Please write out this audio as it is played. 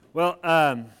Well,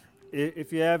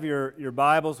 if you have your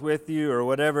Bibles with you or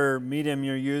whatever medium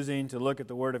you're using to look at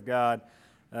the Word of God,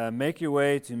 make your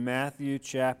way to Matthew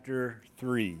chapter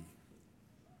 3.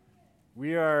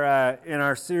 We are in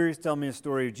our series, Tell Me a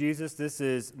Story of Jesus. This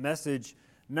is message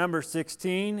number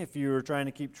 16. If you were trying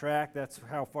to keep track, that's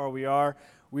how far we are.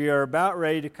 We are about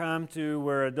ready to come to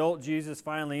where adult Jesus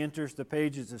finally enters the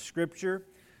pages of Scripture.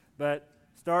 But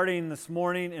starting this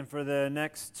morning and for the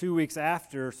next 2 weeks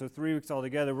after, so 3 weeks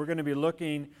altogether, we're going to be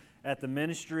looking at the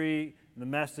ministry, the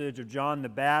message of John the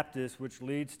Baptist, which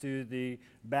leads to the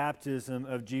baptism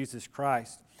of Jesus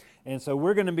Christ. And so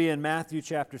we're going to be in Matthew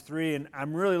chapter 3, and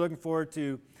I'm really looking forward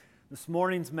to this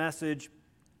morning's message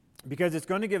because it's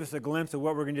going to give us a glimpse of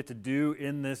what we're going to get to do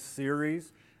in this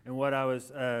series. And what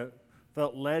I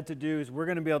felt led to do is we're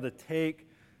going to be able to take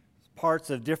parts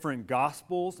of different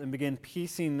gospels and begin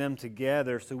piecing them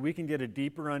together so we can get a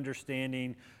deeper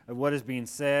understanding of what is being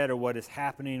said or what is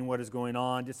happening, what is going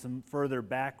on, just some further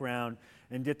background,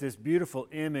 and get this beautiful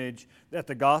image that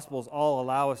the gospels all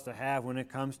allow us to have when it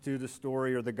comes to the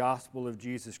story or the gospel of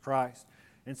Jesus Christ.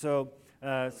 And so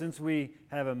since we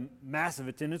have a massive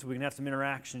attendance, we can have some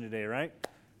interaction today, right?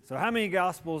 So how many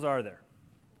gospels are there?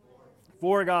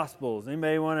 4 gospels.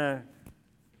 Anybody want to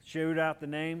shoot out the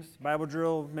names? Bible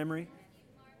drill memory?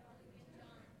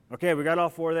 Okay, we got all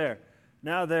 4 there.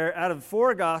 Now, out of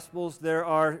 4 Gospels, there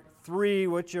are 3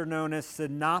 which are known as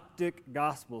synoptic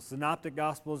Gospels. Synoptic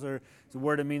Gospels is a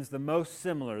word that means the most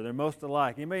similar. They're most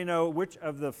alike. Anybody know which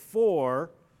of the 3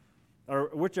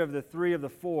 of the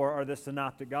 4 are the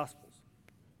synoptic Gospels?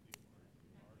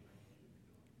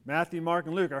 Matthew, Mark,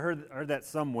 and Luke. I heard that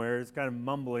somewhere. It's kind of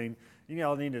mumbling. You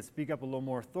all need to speak up a little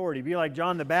more authority. Be like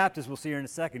John the Baptist, we'll see here in a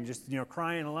second, just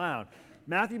crying aloud.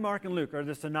 Matthew, Mark, and Luke are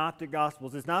the synoptic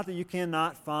Gospels. It's not that you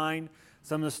cannot find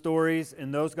some of the stories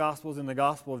in those Gospels in the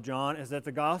Gospel of John. It's that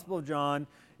the Gospel of John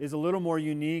is a little more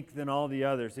unique than all the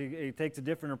others. It takes a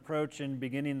different approach in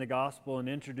beginning the Gospel and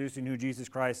introducing who Jesus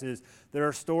Christ is. There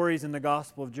are stories in the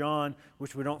Gospel of John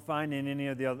which we don't find in any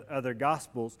of the other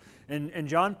Gospels. And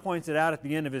John points it out at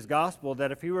the end of his Gospel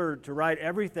that if he were to write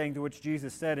everything to which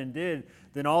Jesus said and did,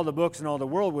 then all the books in all the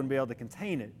world wouldn't be able to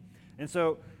contain it. And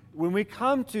so when we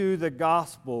come to the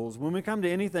Gospels, when we come to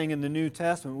anything in the New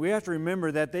Testament, we have to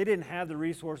remember that they didn't have the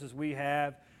resources we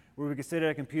have where we could sit at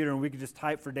a computer and we could just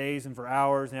type for days and for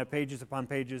hours and have pages upon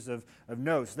pages of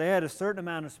notes. They had a certain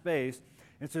amount of space,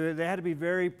 and so they had to be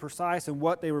very precise in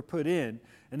what they were put in.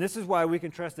 And this is why we can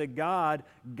trust that God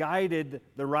guided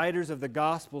the writers of the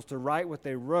Gospels to write what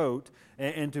they wrote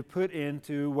and to put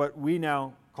into what we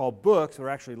now call books, or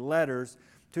actually letters,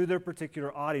 to their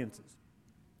particular audiences.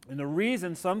 And the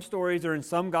reason some stories are in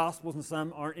some Gospels and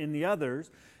some aren't in the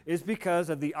others is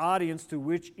because of the audience to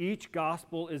which each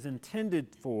Gospel is intended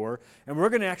for. And we're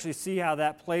going to actually see how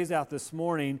that plays out this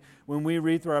morning when we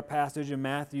read through our passage in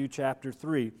Matthew chapter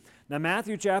 3. Now,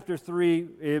 Matthew chapter 3,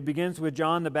 it begins with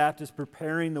John the Baptist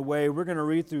preparing the way. We're going to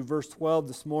read through verse 12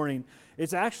 this morning.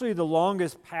 It's actually the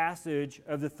longest passage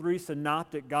of the 3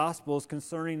 synoptic Gospels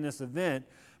concerning this event.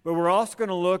 But we're also going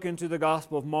to look into the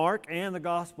Gospel of Mark and the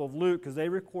Gospel of Luke because they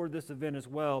record this event as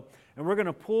well. And we're going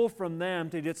to pull from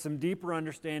them to get some deeper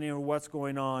understanding of what's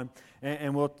going on.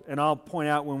 And I'll point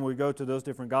out when we go to those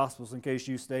different Gospels in case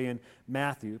you stay in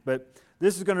Matthew. But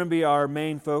this is going to be our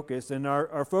main focus. And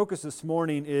our focus this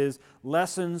morning is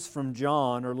lessons from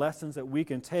John, or lessons that we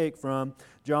can take from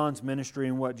John's ministry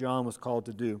and what John was called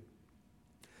to do.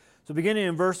 So beginning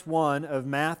in verse 1 of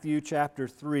Matthew chapter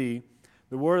 3,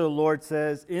 the word of the Lord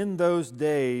says, "In those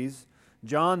days,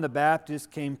 John the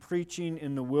Baptist came preaching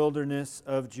in the wilderness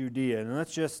of Judea." And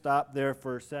let's just stop there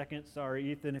for a second. Sorry,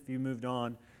 Ethan, if you moved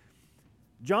on.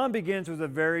 John begins with a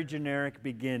very generic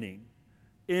beginning.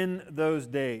 In those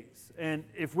days. And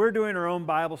if we're doing our own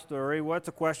Bible story, what's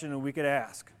a question that we could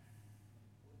ask?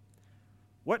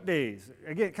 What days?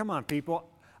 Again, come on, people.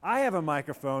 I have a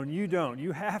microphone. You don't.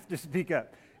 You have to speak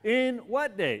up. In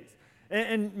what days?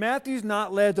 And Matthew's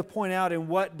not led to point out in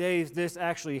what days this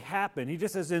actually happened. He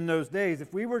just says in those days.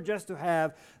 If we were just to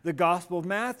have the Gospel of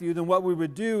Matthew, then what we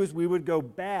would do is we would go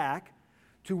back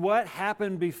to what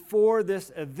happened before this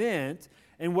event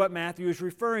and what Matthew is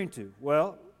referring to.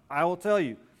 Well, I will tell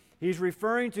you. He's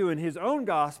referring to in his own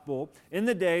Gospel in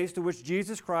the days to which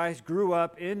Jesus Christ grew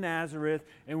up in Nazareth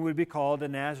and would be called a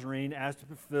Nazarene as to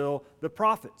fulfill the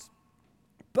prophets.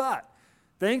 But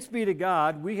thanks be to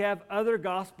God, we have other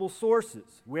gospel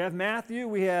sources. We have Matthew,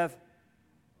 we have...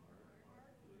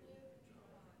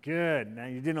 Good. Now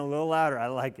you're doing a little louder. I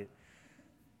like it.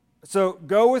 So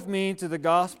go with me to the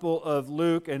Gospel of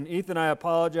Luke. And Ethan, I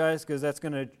apologize because that's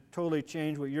going to totally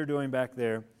change what you're doing back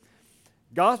there.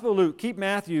 Gospel of Luke. Keep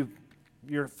Matthew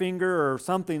your finger or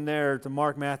something there to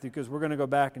mark Matthew, because we're going to go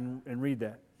back and read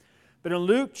that. But in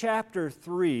Luke chapter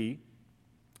 3,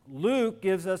 Luke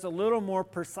gives us a little more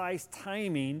precise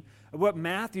timing of what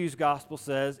Matthew's gospel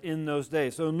says in those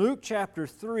days. So in Luke chapter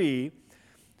 3,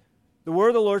 the word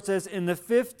of the Lord says, "In the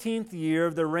 15th year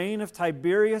of the reign of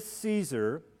Tiberius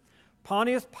Caesar,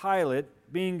 Pontius Pilate,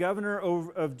 being governor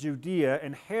of Judea,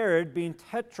 and Herod, being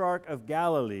tetrarch of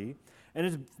Galilee, and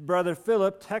his brother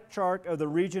Philip, tetrarch of the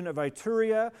region of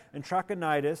Iturea and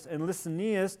Trachonitis, and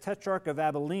Lysanias, tetrarch of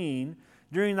Abilene,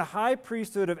 during the high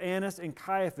priesthood of Annas and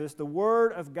Caiaphas, the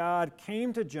word of God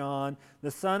came to John, the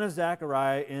son of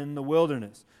Zechariah, in the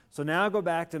wilderness." So now go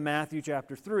back to Matthew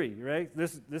chapter 3, right?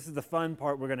 This is the fun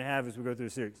part we're going to have as we go through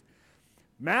the series.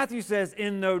 Matthew says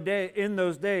in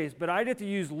those days, but I get to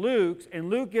use Luke's, and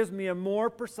Luke gives me a more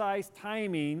precise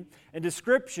timing and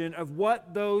description of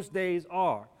what those days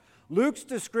are. Luke's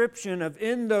description of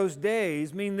in those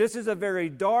days means this is a very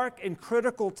dark and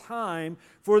critical time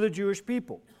for the Jewish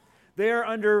people. They are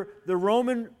under the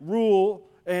Roman rule,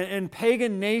 and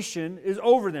pagan nation is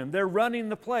over them. They're running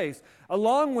the place.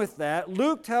 Along with that,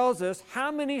 Luke tells us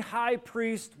how many high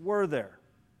priests were there.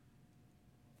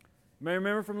 You may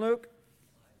remember from Luke?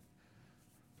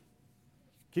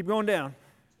 Keep going down.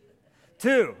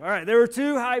 2. All right, there were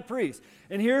 2 high priests.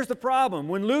 And here's the problem.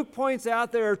 When Luke points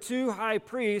out there are 2 high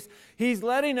priests, he's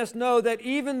letting us know that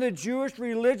even the Jewish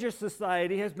religious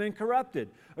society has been corrupted.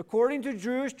 According to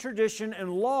Jewish tradition and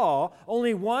law,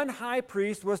 only 1 high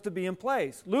priest was to be in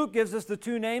place. Luke gives us the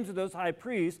 2 names of those high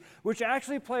priests, which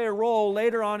actually play a role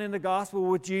later on in the gospel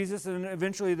with Jesus and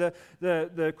eventually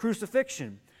the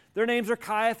crucifixion. Their names are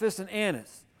Caiaphas and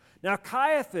Annas. Now,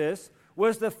 Caiaphas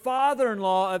was the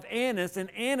father-in-law of Annas, and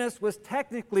Annas was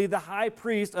technically the high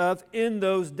priest of in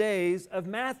those days of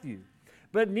Matthew.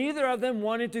 But neither of them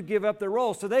wanted to give up their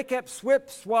role, so they kept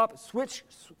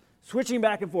switching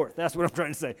back and forth. That's what I'm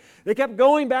trying to say. They kept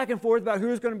going back and forth about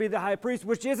who's going to be the high priest,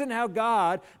 which isn't how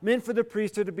God meant for the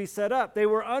priesthood to be set up. They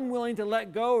were unwilling to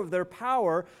let go of their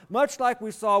power, much like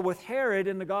we saw with Herod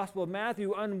in the Gospel of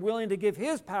Matthew, unwilling to give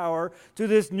his power to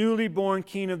this newly born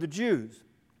king of the Jews.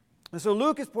 And so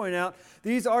Luke is pointing out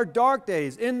these are dark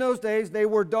days. In those days, they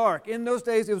were dark. In those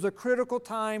days, it was a critical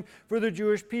time for the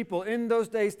Jewish people. In those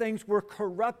days, things were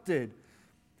corrupted.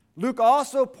 Luke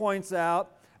also points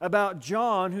out about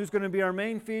John, who's going to be our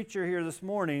main feature here this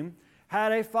morning,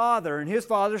 had a father, and his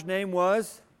father's name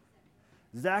was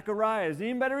Zechariah. Does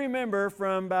anybody remember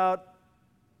from about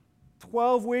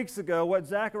 12 weeks ago what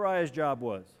Zechariah's job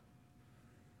was?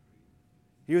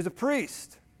 He was a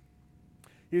priest.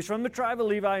 He was from the tribe of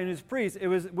Levi and his priest. It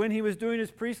was when he was doing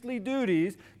his priestly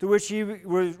duties to which he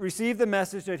received the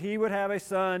message that he would have a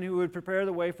son who would prepare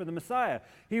the way for the Messiah.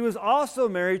 He was also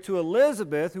married to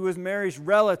Elizabeth, who was Mary's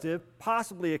relative,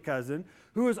 possibly a cousin,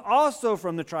 who was also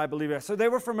from the tribe of Levi. So they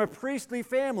were from a priestly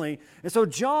family. And so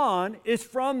John is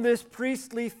from this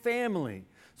priestly family.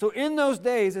 So in those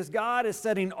days, as God is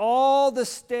setting all the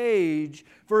stage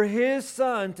for his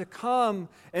son to come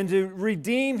and to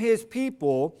redeem his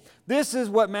people, this is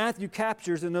what Matthew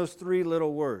captures in those 3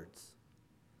 little words.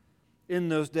 In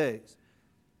those days.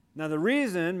 Now the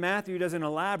reason Matthew doesn't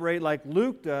elaborate like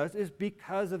Luke does is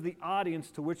because of the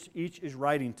audience to which each is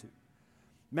writing to.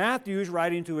 Matthew is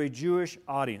writing to a Jewish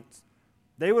audience.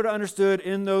 They would have understood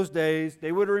in those days.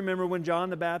 They would have remembered when John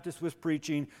the Baptist was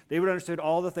preaching. They would have understood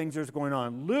all the things that was going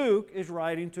on. Luke is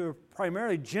writing to a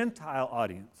primarily Gentile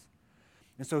audience.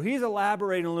 And so he's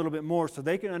elaborating a little bit more so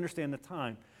they can understand the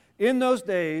time. In those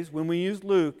days, when we use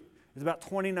Luke, it's about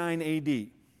 29 AD.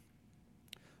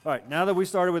 All right, now that we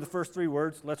started with the first 3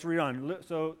 words, let's read on.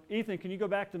 So, Ethan, can you go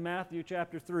back to Matthew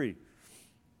chapter 3?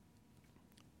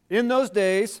 In those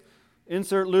days,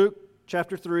 insert Luke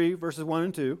chapter 3, verses 1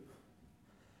 and 2.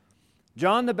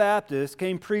 John the Baptist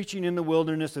came preaching in the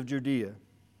wilderness of Judea.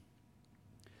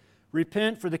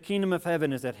 Repent, for the kingdom of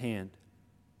heaven is at hand.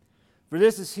 For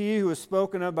this is he who was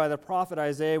spoken of by the prophet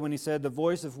Isaiah when he said, the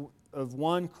voice of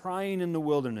one crying in the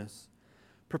wilderness,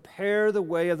 prepare the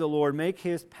way of the Lord, make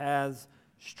his paths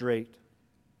straight.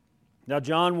 Now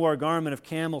John wore a garment of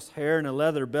camel's hair and a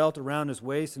leather belt around his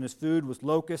waist, and his food was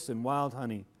locusts and wild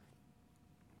honey.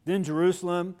 Then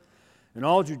Jerusalem and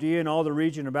all Judea and all the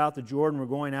region about the Jordan were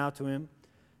going out to him,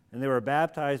 and they were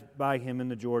baptized by him in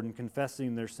the Jordan,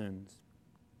 confessing their sins.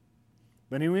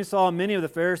 But when he saw many of the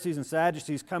Pharisees and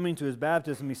Sadducees coming to his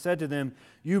baptism, he said to them,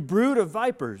 you brood of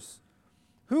vipers,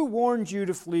 who warned you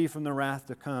to flee from the wrath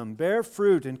to come? Bear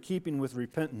fruit in keeping with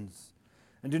repentance.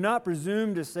 And do not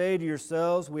presume to say to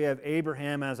yourselves, we have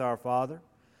Abraham as our father.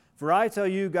 For I tell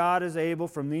you, God is able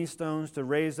from these stones to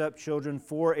raise up children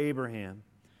for Abraham.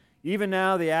 Even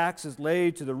now the axe is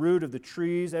laid to the root of the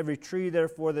trees. Every tree,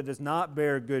 therefore, that does not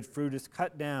bear good fruit is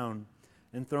cut down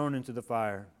and thrown into the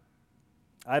fire.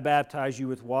 I baptize you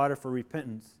with water for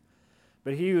repentance,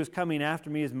 but he who is coming after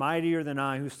me is mightier than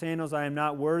I, whose sandals I am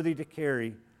not worthy to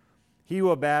carry. He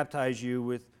will baptize you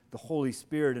with the Holy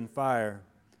Spirit and fire.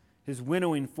 His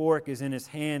winnowing fork is in his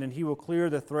hand, and he will clear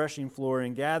the threshing floor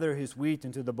and gather his wheat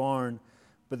into the barn,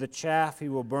 but the chaff he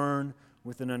will burn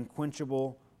with an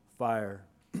unquenchable fire.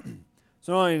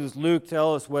 So not only does Luke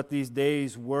tell us what these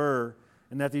days were,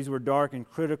 and that these were dark and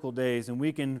critical days, and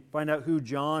we can find out who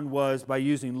John was by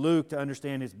using Luke to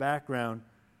understand his background,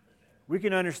 we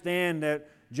can understand that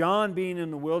John being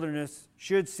in the wilderness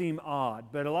should seem odd,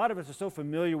 but a lot of us are so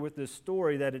familiar with this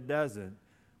story that it doesn't.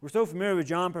 We're so familiar with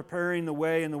John preparing the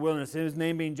way in the wilderness, his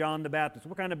name being John the Baptist.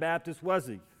 What kind of Baptist was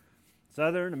he?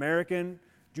 Southern, American,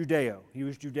 Judeo. He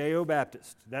was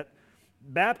Judeo-Baptist. That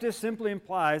Baptist simply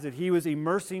implies that he was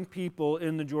immersing people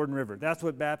in the Jordan River. That's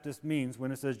what Baptist means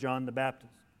when it says John the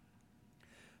Baptist.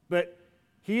 But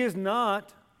he is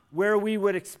not where we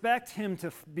would expect him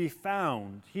to be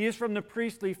found. He is from the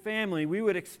priestly family. We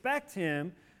would expect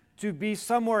him to be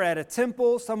somewhere at a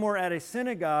temple, somewhere at a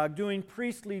synagogue, doing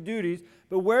priestly duties.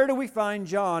 But where do we find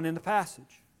John in the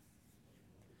passage?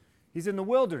 He's in the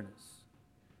wilderness.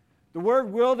 The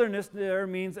word wilderness there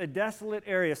means a desolate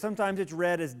area. Sometimes it's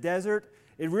read as desert.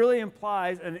 It really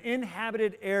implies an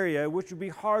inhabited area which would be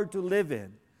hard to live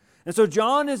in. And so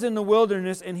John is in the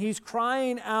wilderness, and he's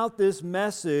crying out this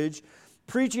message,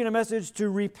 preaching a message to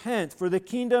repent, for the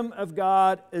kingdom of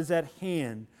God is at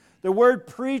hand. The word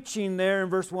preaching there in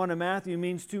verse 1 of Matthew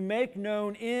means to make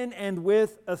known in and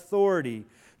with authority.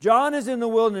 John is in the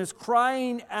wilderness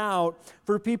crying out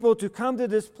for people to come to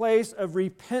this place of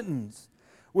repentance.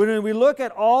 When we look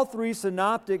at all three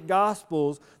synoptic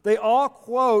gospels, they all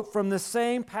quote from the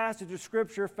same passage of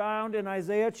Scripture found in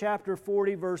Isaiah chapter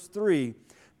 40, verse 3.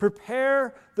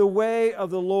 Prepare the way of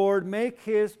the Lord, make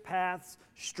his paths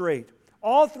straight.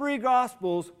 All three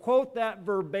gospels quote that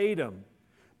verbatim.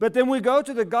 But then we go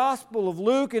to the Gospel of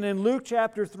Luke, and in Luke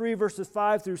chapter 3, verses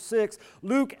 5 through 6,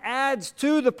 Luke adds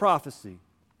to the prophecy.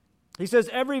 He says,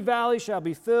 every valley shall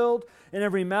be filled, and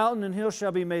every mountain and hill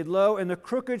shall be made low, and the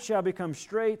crooked shall become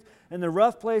straight, and the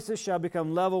rough places shall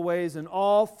become level ways, and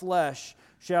all flesh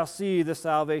shall see the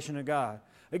salvation of God.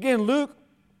 Again, Luke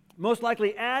most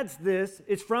likely adds this.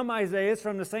 It's from Isaiah, it's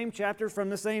from the same chapter, from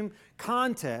the same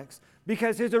context,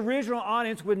 because his original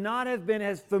audience would not have been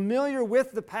as familiar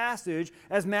with the passage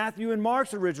as Matthew and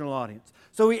Mark's original audience.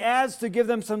 So he adds to give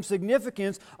them some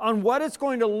significance on what it's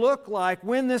going to look like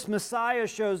when this Messiah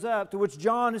shows up, to which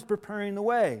John is preparing the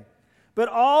way. But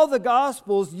all the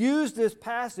Gospels use this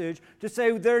passage to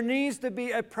say there needs to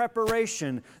be a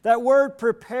preparation. That word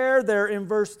prepare there in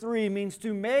verse 3 means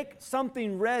to make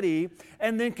something ready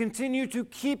and then continue to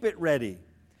keep it ready.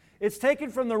 It's taken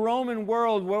from the Roman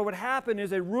world. What would happen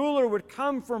is a ruler would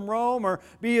come from Rome or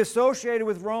be associated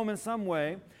with Rome in some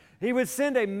way. He would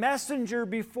send a messenger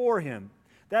before him.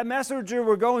 That messenger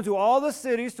would go into all the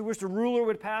cities to which the ruler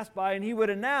would pass by, and he would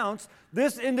announce,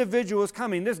 this individual is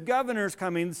coming, this governor is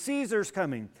coming, Caesar's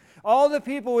coming. All the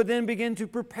people would then begin to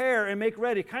prepare and make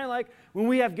ready, kind of like when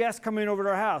we have guests coming over to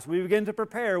our house. We begin to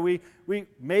prepare. We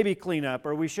maybe clean up,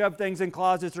 or we shove things in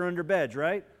closets or under beds,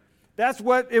 right? That's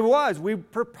what it was. We were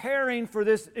preparing for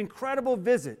this incredible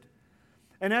visit.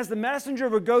 And as the messenger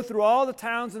would go through all the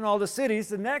towns and all the cities,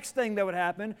 the next thing that would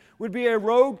happen would be a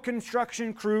road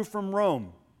construction crew from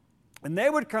Rome. And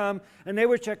they would come and they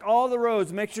would check all the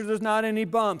roads, make sure there's not any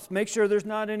bumps, make sure there's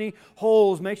not any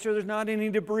holes, make sure there's not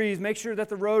any debris, make sure that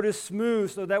the road is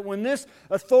smooth, so that when this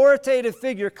authoritative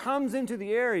figure comes into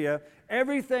the area,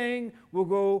 everything will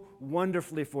go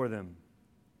wonderfully for them.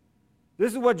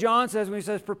 This is what John says when he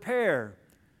says prepare.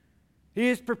 He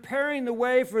is preparing the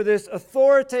way for this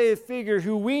authoritative figure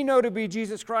who we know to be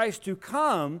Jesus Christ to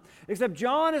come, except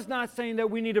John is not saying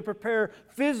that we need to prepare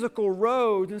physical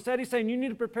roads. Instead, he's saying you need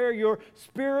to prepare your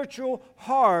spiritual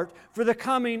heart for the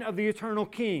coming of the eternal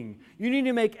King. You need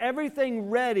to make everything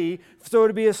ready so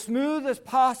to be as smooth as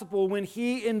possible when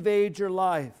he invades your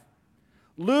life.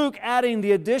 Luke, adding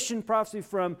the addition prophecy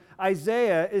from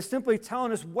Isaiah, is simply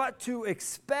telling us what to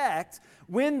expect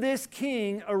when this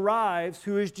king arrives,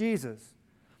 who is Jesus.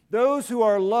 Those who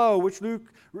are low, which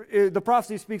the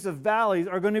prophecy speaks of valleys,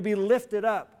 are going to be lifted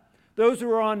up. Those who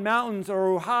are on mountains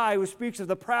or high, which speaks of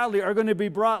the proudly, are going to be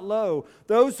brought low.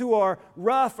 Those who are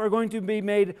rough are going to be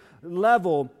made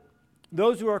level.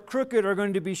 Those who are crooked are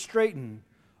going to be straightened.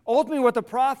 Ultimately, what the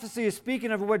prophecy is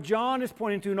speaking of, what John is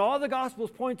pointing to, and all the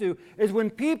Gospels point to, is when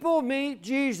people meet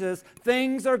Jesus,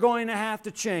 things are going to have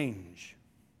to change.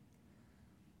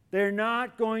 They're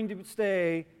not going to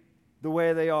stay the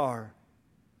way they are.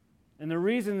 And the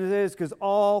reason is because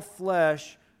all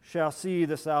flesh shall see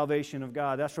the salvation of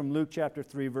God. That's from Luke chapter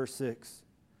 3, verse 6.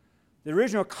 The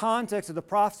original context of the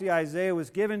prophecy of Isaiah was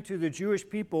given to the Jewish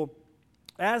people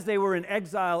as they were in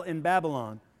exile in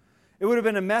Babylon. It would have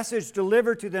been a message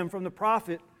delivered to them from the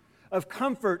prophet of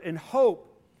comfort and hope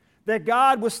that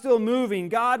God was still moving,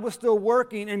 God was still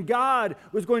working, and God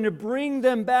was going to bring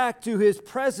them back to His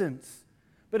presence.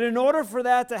 But in order for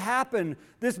that to happen,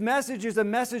 this message is a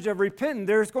message of repentance.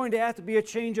 There's going to have to be a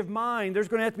change of mind. There's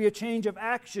going to have to be a change of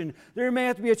action. There may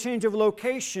have to be a change of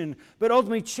location. But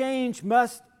ultimately, change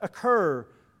must occur.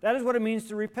 That is what it means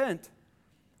to repent.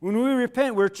 When we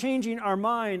repent, we're changing our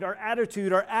mind, our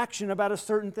attitude, our action about a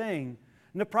certain thing.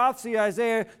 And the prophecy of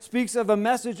Isaiah speaks of a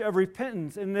message of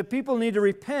repentance. And the people need to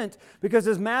repent because,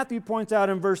 as Matthew points out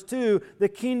in verse 2, the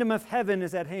kingdom of heaven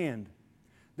is at hand.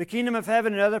 The kingdom of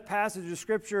heaven in other passages of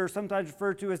Scripture are sometimes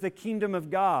referred to as the kingdom of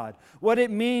God. What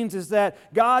it means is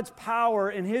that God's power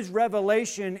and His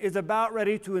revelation is about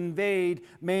ready to invade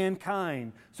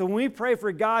mankind. So when we pray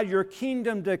for God, your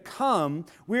kingdom to come,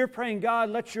 we're praying, God,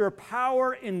 let your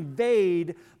power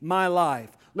invade my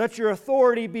life. Let your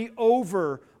authority be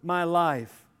over my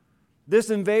life. This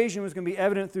invasion was going to be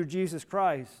evident through Jesus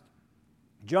Christ.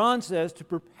 John says to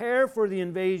prepare for the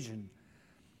invasion,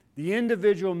 the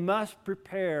individual must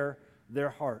prepare their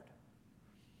heart.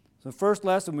 So the first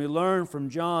lesson we learn from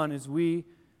John is we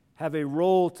have a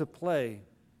role to play.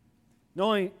 Not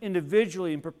only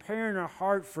individually in preparing our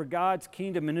heart for God's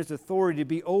kingdom and His authority to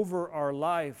be over our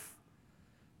life,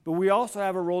 but we also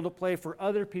have a role to play for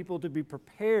other people to be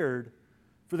prepared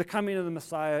for the coming of the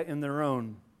Messiah in their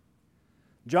own.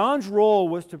 John's role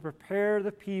was to prepare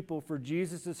the people for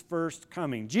Jesus' first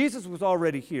coming. Jesus was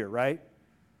already here, right?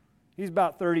 He's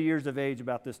about 30 years of age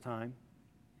about this time.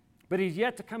 But He's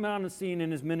yet to come out on the scene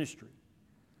in His ministry.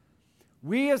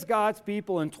 We as God's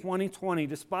people in 2020,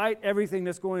 despite everything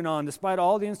that's going on, despite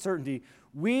all the uncertainty,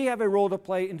 we have a role to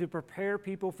play and to prepare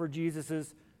people for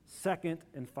Jesus' second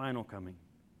and final coming.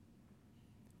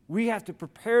 We have to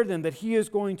prepare them that He is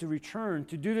going to return.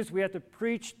 To do this, we have to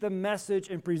preach the message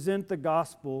and present the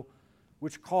gospel,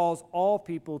 which calls all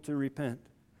people to repent.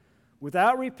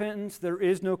 Without repentance, there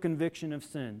is no conviction of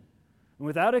sin. And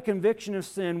without a conviction of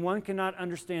sin, one cannot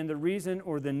understand the reason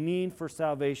or the need for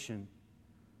salvation.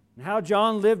 And how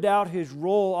John lived out his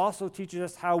role also teaches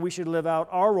us how we should live out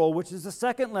our role, which is the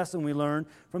second lesson we learn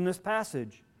from this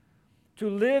passage.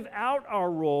 To live out our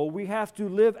role, we have to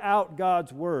live out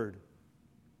God's Word.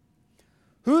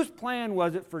 Whose plan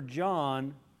was it for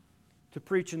John to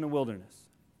preach in the wilderness?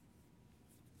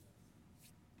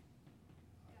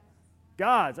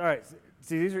 God's. All right.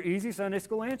 See, these are easy Sunday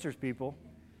school answers, people.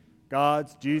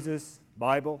 God's, Jesus,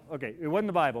 Bible. Okay, it wasn't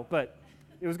the Bible, but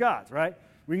it was God's, right?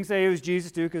 We can say it was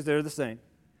Jesus too because they're the same.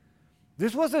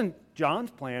 This wasn't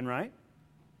John's plan, right?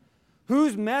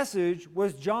 Whose message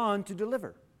was John to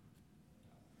deliver?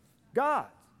 God's.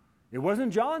 It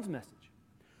wasn't John's message.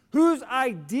 Whose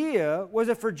idea was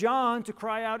it for John to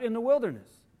cry out in the wilderness?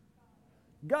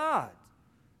 God's.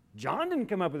 John didn't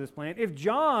come up with this plan. If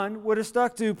John would have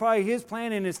stuck to probably his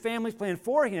plan and his family's plan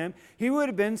for him, he would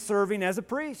have been serving as a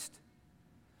priest.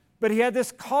 But he had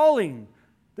this calling,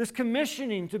 this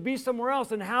commissioning to be somewhere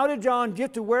else. And how did John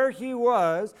get to where he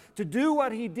was, to do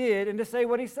what he did, and to say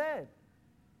what he said?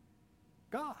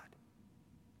 God.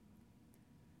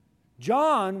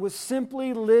 John was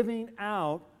simply living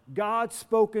out God's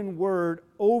spoken word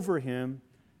over him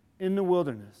in the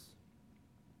wilderness.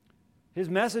 His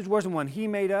message wasn't one he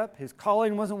made up. His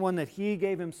calling wasn't one that he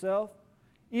gave himself.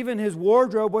 Even his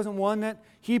wardrobe wasn't one that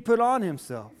he put on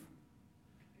himself.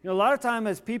 You know, a lot of time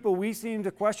as people, we seem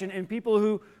to question, and people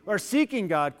who are seeking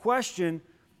God question,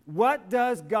 what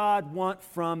does God want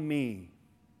from me?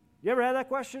 You ever had that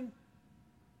question?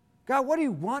 God, what do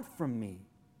you want from me?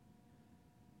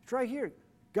 It's right here.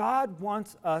 God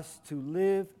wants us to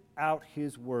live out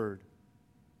His Word.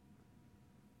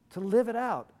 To live it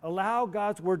out. Allow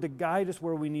God's Word to guide us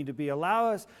where we need to be.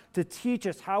 Allow us to teach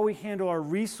us how we handle our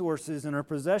resources and our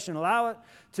possession. Allow it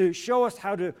to show us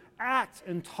how to act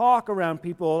and talk around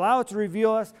people. Allow it to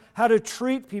reveal us how to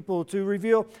treat people, to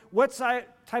reveal what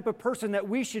type of person that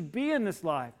we should be in this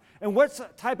life and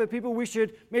what type of people we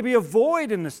should maybe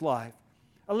avoid in this life.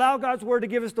 Allow God's Word to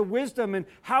give us the wisdom and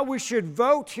how we should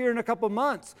vote here in a couple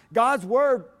months. God's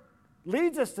Word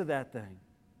leads us to that thing.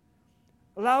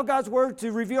 Allow God's Word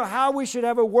to reveal how we should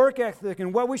have a work ethic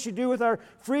and what we should do with our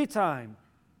free time.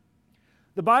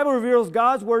 The Bible reveals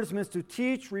God's Word is meant to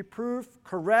teach, reprove,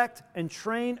 correct, and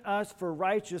train us for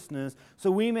righteousness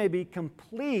so we may be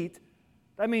complete,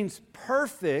 that means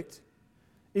perfect,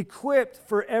 equipped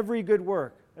for every good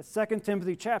work. That's 2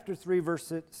 Timothy chapter 3,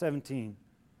 verse 17.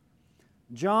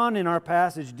 John, in our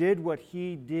passage, did what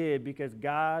he did because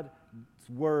God's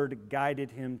word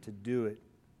guided him to do it.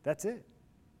 That's it.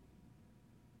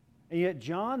 And yet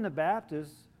John the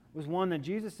Baptist was one that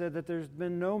Jesus said that there's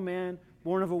been no man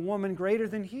born of a woman greater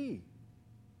than he.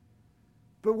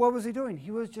 But what was he doing?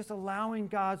 He was just allowing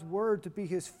God's word to be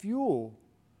his fuel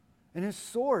and his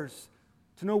source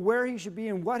to know where he should be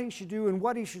and what he should do and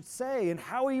what he should say and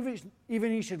how even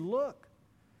he should look.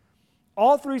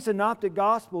 All three synoptic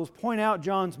gospels point out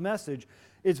John's message.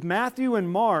 It's Matthew and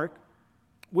Mark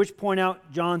which point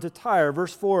out John's attire.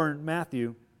 Verse 4 in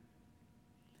Matthew.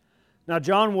 Now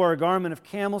John wore a garment of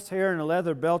camel's hair and a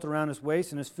leather belt around his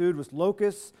waist, and his food was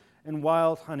locusts and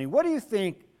wild honey. What do you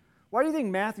think? Why do you think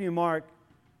Matthew and Mark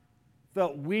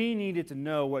felt we needed to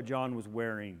know what John was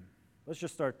wearing? Let's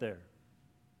just start there.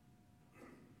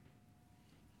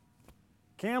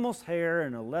 Camel's hair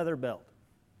and a leather belt.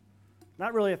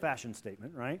 Not really a fashion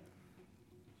statement, right?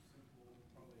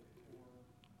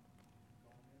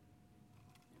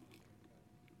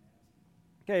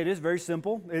 Okay, it is very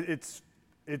simple. It's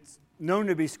known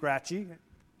to be scratchy.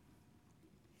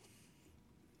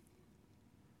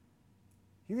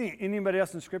 You think anybody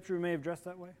else in Scripture may have dressed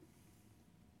that way?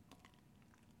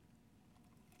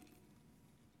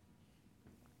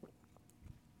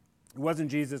 It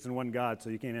wasn't Jesus and wasn't God, so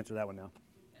you can't answer that one now.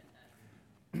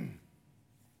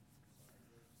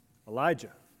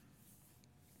 Elijah.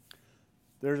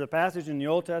 There's a passage in the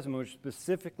Old Testament which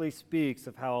specifically speaks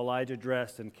of how Elijah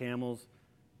dressed in camel's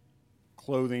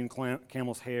clothing,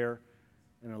 camel's hair,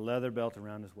 and a leather belt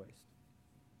around his waist.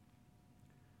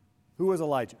 Who was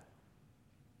Elijah?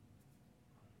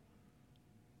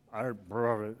 I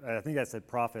think that said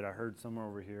prophet. I heard somewhere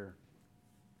over here.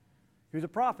 He was a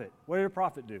prophet. What did a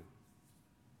prophet do?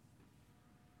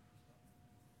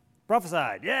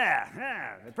 Prophesied.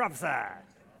 Yeah, they prophesied.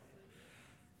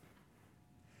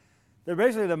 They're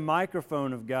basically the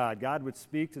microphone of God. God would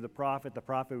speak to the prophet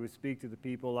would speak to the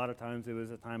people. A lot of times it was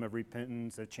a time of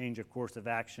repentance, a change of course of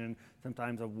action,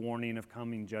 sometimes a warning of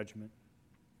coming judgment.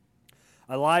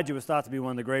 Elijah was thought to be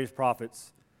one of the greatest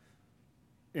prophets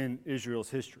in Israel's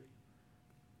history.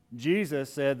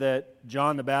 Jesus said that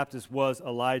John the Baptist was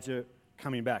Elijah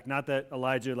coming back. Not that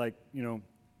Elijah,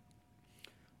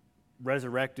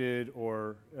 resurrected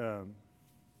or,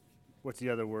 what's the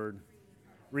other word?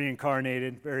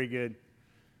 Reincarnated. Very good.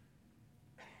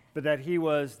 But that he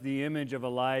was the image of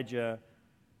Elijah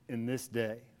in this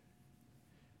day.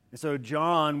 And so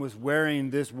John was wearing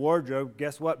this wardrobe.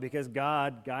 Guess what? Because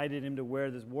God guided him to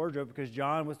wear this wardrobe, because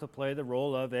John was to play the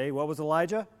role of what was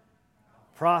Elijah?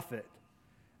 Prophet.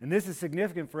 And this is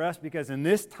significant for us because in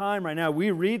this time right now,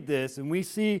 we read this and we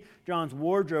see John's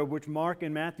wardrobe, which Mark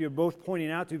and Matthew are both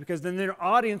pointing out to, because then their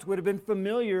audience would have been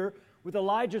familiar with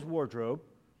Elijah's wardrobe.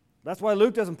 That's why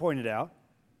Luke doesn't point it out.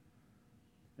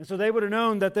 And so they would have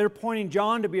known that they're pointing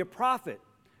John to be a prophet.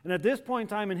 And at this point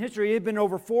in time in history, it had been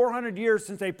over 400 years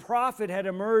since a prophet had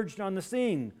emerged on the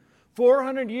scene.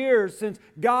 400 years since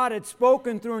God had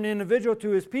spoken through an individual to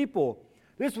his people.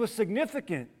 This was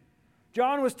significant.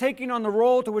 John was taking on the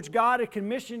role to which God had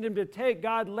commissioned him to take.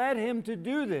 God led him to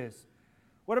do this.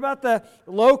 What about the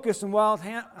locust and wild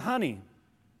honey?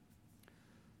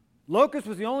 Locust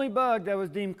was the only bug that was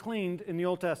deemed cleaned in the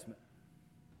Old Testament.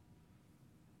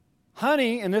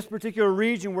 Honey, in this particular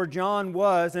region where John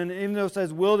was, and even though it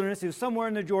says wilderness, he was somewhere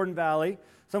in the Jordan Valley,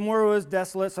 somewhere it was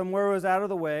desolate, somewhere it was out of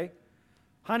the way.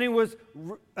 Honey was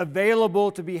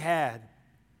available to be had.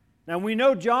 Now we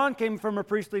know John came from a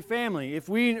priestly family. If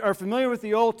we are familiar with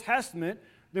the Old Testament,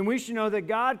 then we should know that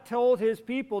God told his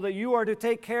people that you are to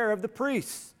take care of the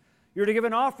priests. You're to give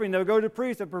an offering that will go to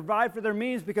priests that provide for their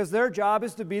means, because their job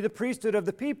is to be the priesthood of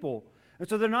the people. And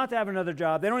so they're not to have another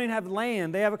job. They don't even have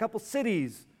land. They have a couple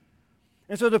cities.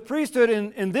 And so the priesthood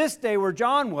in this day where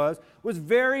John was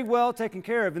very well taken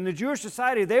care of. In the Jewish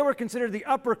society, they were considered the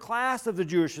upper class of the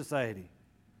Jewish society.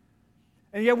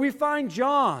 And yet we find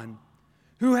John,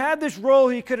 who had this role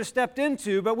he could have stepped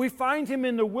into, but we find him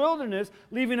in the wilderness,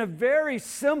 living a very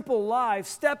simple life,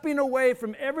 stepping away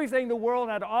from everything the world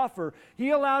had to offer. He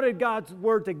allowed God's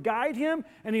word to guide him,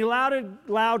 and he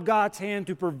allowed God's hand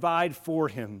to provide for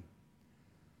him.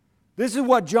 This is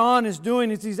what John is doing,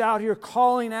 is he's out here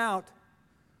calling out.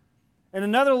 And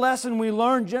another lesson we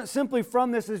learned simply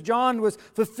from this is John was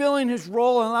fulfilling his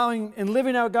role and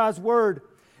living out God's word.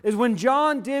 Is when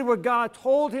John did what God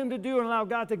told him to do and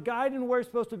allowed God to guide him where he's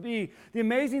supposed to be, the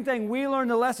amazing thing we learned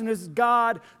the lesson is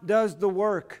God does the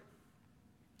work.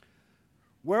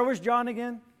 Where was John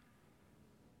again?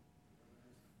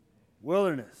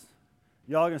 Wilderness.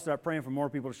 Y'all are going to start praying for more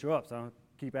people to show up, so I don't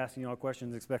keep asking y'all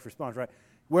questions and expect response, right?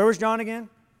 Where was John again?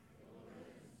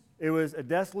 It was a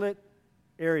desolate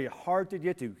area, hard to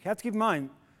get to. You have to keep in mind,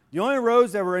 the only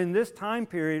roads that were in this time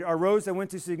period are roads that went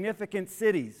to significant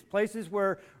cities, places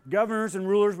where governors and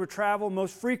rulers would travel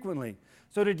most frequently.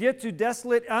 So to get to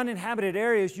desolate, uninhabited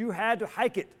areas, you had to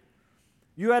hike it.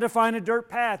 You had to find a dirt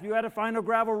path. You had to find a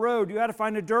gravel road. You had to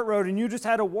find a dirt road, and you just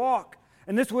had to walk.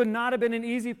 And this would not have been an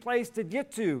easy place to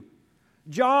get to.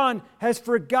 John has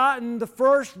forgotten the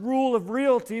first rule of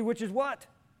realty, which is what?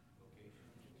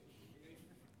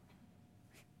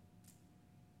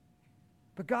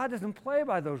 But God doesn't play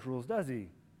by those rules, does He?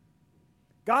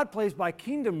 God plays by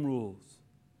kingdom rules.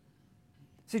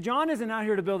 See, John isn't out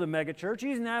here to build a megachurch.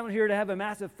 He's not out here to have a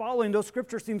massive following. Those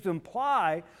scriptures seem to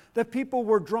imply that people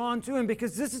were drawn to him,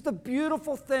 because this is the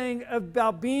beautiful thing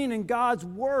about being in God's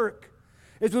work,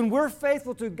 is when we're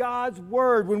faithful to God's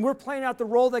word, when we're playing out the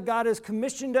role that God has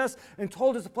commissioned us and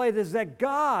told us to play, is that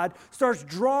God starts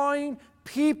drawing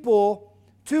people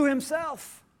to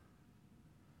Himself.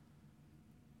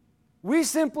 We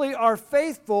simply are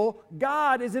faithful.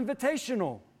 God is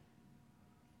invitational.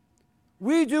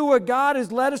 We do what God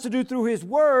has led us to do through His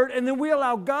Word, and then we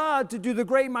allow God to do the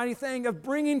great mighty thing of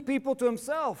bringing people to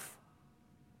Himself.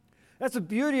 That's the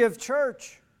beauty of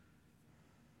church,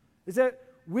 is that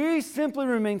we simply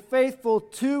remain faithful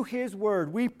to His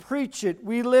Word. We preach it.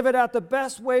 We live it out the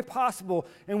best way possible,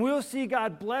 and we'll see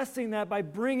God blessing that by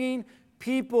bringing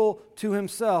people to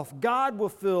Himself. God will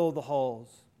fill the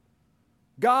halls.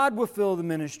 God will fill the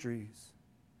ministries.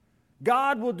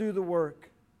 God will do the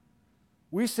work.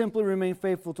 We simply remain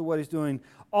faithful to what He's doing.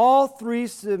 All three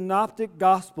synoptic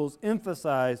gospels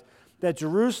emphasize that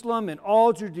Jerusalem and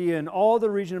all Judea and all the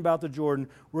region about the Jordan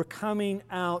were coming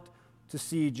out to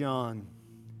see John.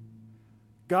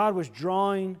 God was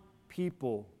drawing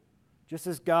people, just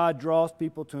as God draws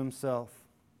people to Himself.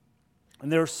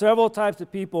 And there are several types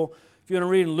of people. If you want to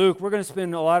read in Luke, we're going to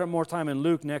spend a lot more time in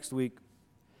Luke next week,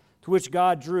 to which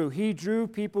God drew. He drew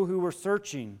people who were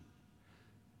searching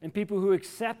and people who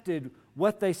accepted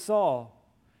what they saw.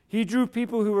 He drew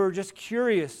people who were just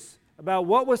curious about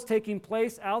what was taking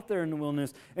place out there in the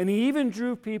wilderness. And He even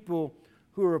drew people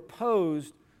who were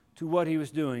opposed to what He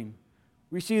was doing.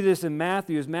 We see this in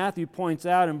Matthew, as Matthew points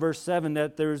out in verse 7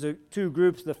 that there's two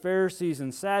groups, the Pharisees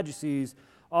and Sadducees,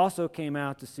 also came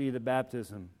out to see the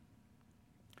baptism.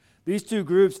 These two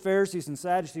groups, Pharisees and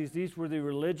Sadducees, these were the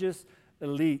religious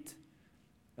elite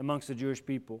amongst the Jewish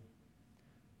people.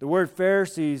 The word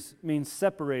Pharisees means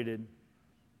separated.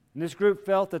 And this group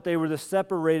felt that they were the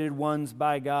separated ones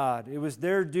by God. It was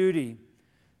their duty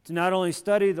to not only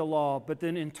study the law, but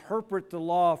then interpret the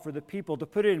law for the people, to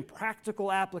put it in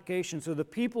practical application so the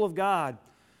people of God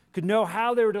could know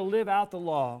how they were to live out the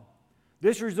law.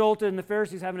 This resulted in the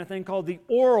Pharisees having a thing called the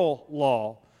oral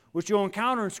law, which you'll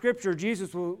encounter in Scripture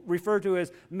Jesus will refer to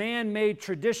as man-made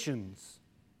traditions.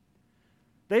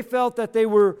 They felt that they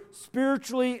were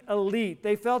spiritually elite.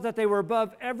 They felt that they were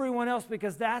above everyone else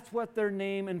because that's what their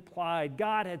name implied.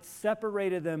 God had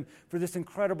separated them for this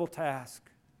incredible task.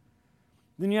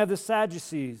 Then you have the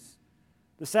Sadducees.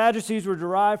 The Sadducees were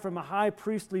derived from a high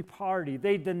priestly party.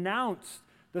 They denounced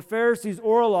the Pharisees'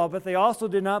 oral law, but they also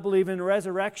did not believe in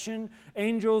resurrection,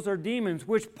 angels, or demons,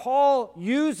 which Paul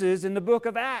uses in the book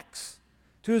of Acts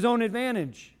to his own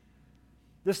advantage.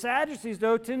 The Sadducees,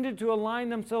 though, tended to align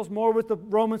themselves more with the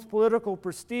Romans' political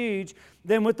prestige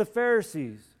than with the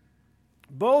Pharisees.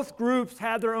 Both groups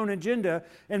had their own agenda,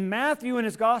 and Matthew in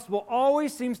his gospel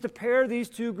always seems to pair these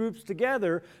two groups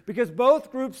together because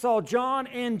both groups saw John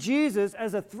and Jesus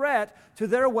as a threat to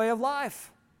their way of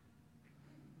life.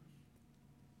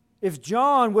 If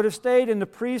John would have stayed in the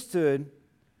priesthood,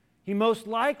 he most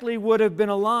likely would have been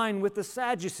aligned with the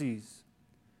Sadducees.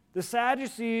 The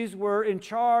Sadducees were in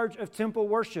charge of temple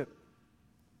worship.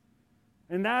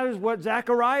 And that is what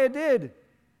Zechariah did.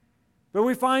 But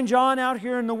we find John out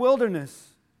here in the wilderness,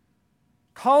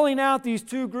 calling out these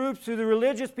two groups to the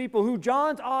religious people who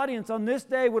John's audience on this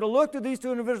day would have looked at these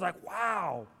two individuals like,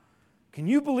 wow, can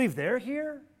you believe they're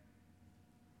here?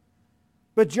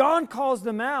 But John calls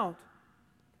them out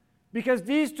because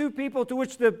these two people to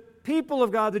which the people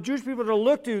of God, the Jewish people to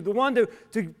look to, the one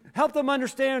to help them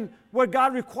understand what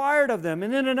God required of them.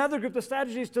 And then another group, the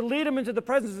Sadducees, to lead them into the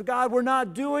presence of God, were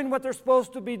not doing what they're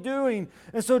supposed to be doing.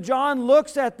 And so John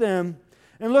looks at them,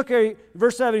 and look here,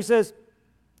 verse 7, he says,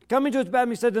 coming to his baptism,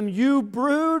 he said to them, you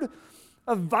brood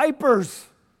of vipers.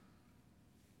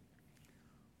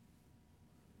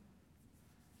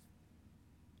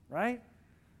 Right?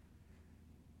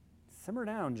 Simmer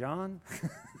down, John.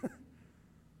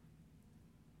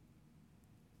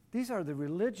 These are the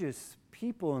religious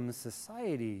people in the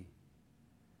society.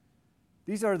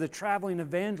 These are the traveling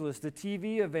evangelists, the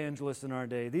TV evangelists in our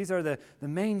day. These are the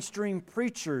mainstream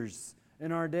preachers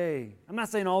in our day. I'm not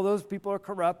saying all those people are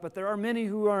corrupt, but there are many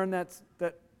who are on that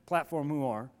platform who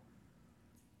are.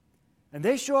 And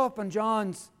they show up in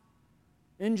John's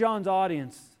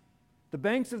audience, the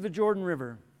banks of the Jordan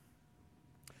River.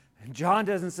 And John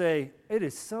doesn't say, "It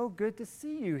is so good to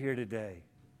see you here today.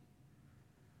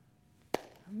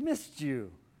 I missed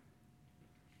you.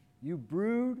 You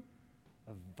brood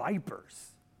of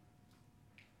vipers."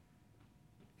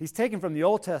 He's taken from the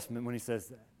Old Testament when he says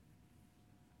that.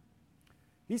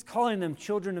 He's calling them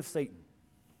children of Satan.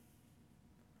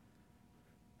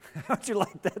 How'd you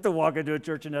like that to walk into a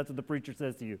church and that's what the preacher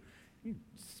says to you? "You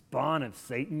spawn of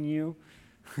Satan, you."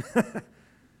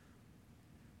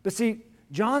 But see,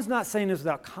 John's not saying this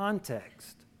without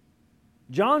context.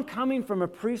 John, coming from a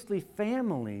priestly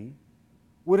family,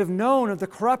 would have known of the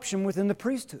corruption within the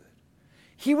priesthood.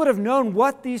 He would have known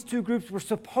what these two groups were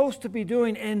supposed to be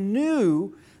doing and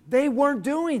knew they weren't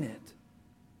doing it.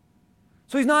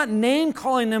 So he's not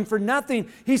name-calling them for nothing.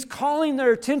 He's calling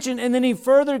their attention, and then he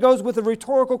further goes with a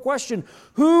rhetorical question.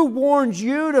 Who warned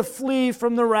you to flee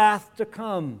from the wrath to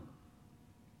come?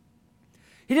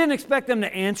 He didn't expect them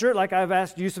to answer it like I've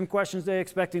asked you some questions today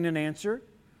expecting an answer.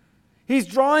 He's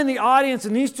drawing the audience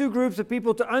in these two groups of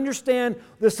people to understand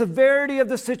the severity of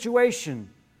the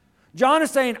situation. John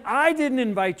is saying, I didn't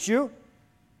invite you,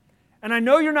 and I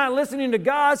know you're not listening to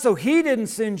God, so He didn't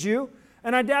send you,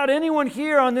 and I doubt anyone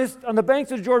here on the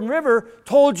banks of the Jordan River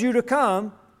told you to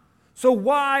come, so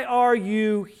why are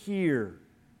you here?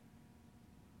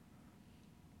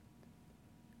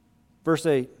 Verse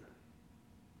 8.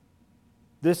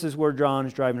 This is where John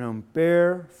is driving home.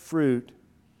 Bear fruit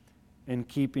in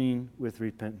keeping with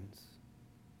repentance.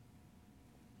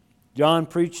 John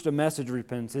preached a message of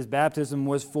repentance. His baptism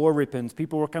was for repentance.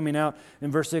 People were coming out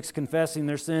in verse 6 confessing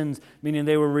their sins, meaning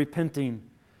they were repenting.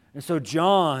 And so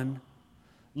John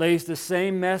lays the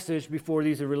same message before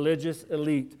these religious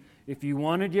elite. If you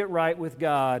want to get right with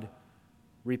God,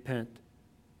 repent.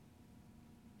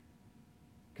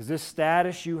 Because this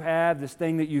status you have, this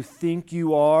thing that you think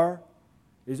you are,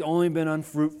 has only been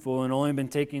unfruitful and only been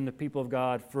taking the people of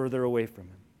God further away from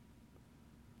Him.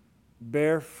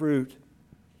 Bear fruit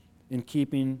in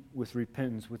keeping with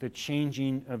repentance, with a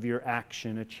changing of your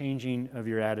action, a changing of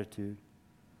your attitude.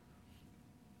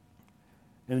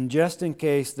 And just in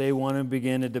case they want to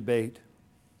begin a debate,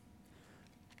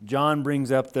 John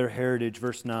brings up their heritage,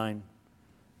 verse 9.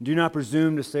 Do not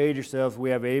presume to say to yourselves, we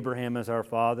have Abraham as our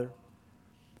father.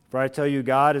 For I tell you,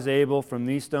 God is able from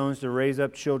these stones to raise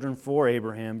up children for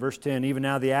Abraham. Verse 10, even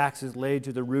now the axe is laid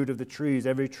to the root of the trees.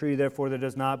 Every tree, therefore, that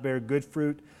does not bear good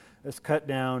fruit is cut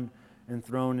down and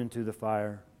thrown into the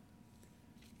fire.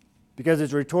 Because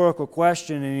it's a rhetorical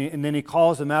question, and then he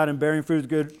calls them out in bearing fruit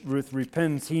with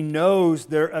repentance. He knows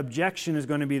their objection is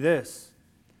going to be this.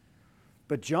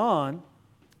 But John,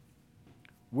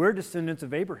 we're descendants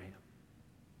of Abraham.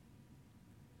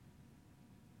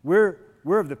 We're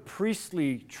of the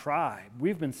priestly tribe.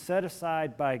 We've been set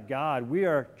aside by God. We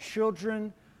are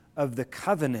children of the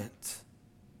covenant.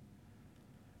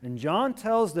 And John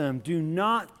tells them, do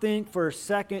not think for a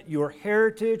second your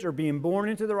heritage or being born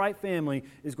into the right family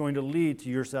is going to lead to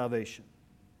your salvation.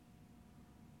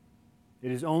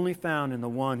 It is only found in the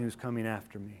one who's coming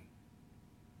after me.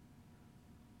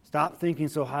 Stop thinking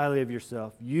so highly of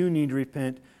yourself. You need to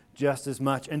repent just as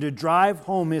much. And to drive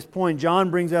home his point, John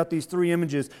brings out these three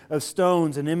images of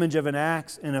stones, an image of an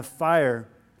axe, and of fire.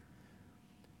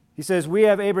 He says, we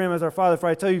have Abraham as our father, for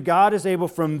I tell you, God is able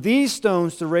from these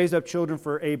stones to raise up children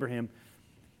for Abraham.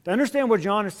 To understand what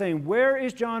John is saying, where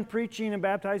is John preaching and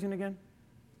baptizing again?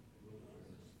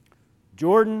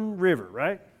 Jordan River,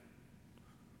 right?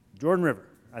 Jordan River.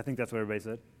 I think that's what everybody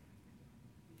said.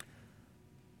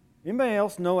 Anybody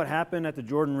else know what happened at the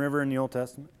Jordan River in the Old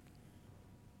Testament?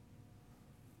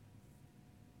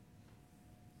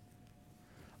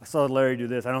 I saw Larry do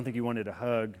this. I don't think he wanted a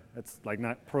hug. That's like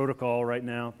not protocol right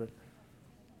now. But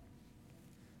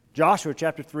Joshua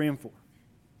chapter 3 and 4.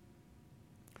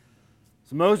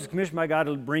 So Moses commissioned by God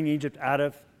to bring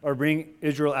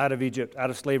Israel out of Egypt, out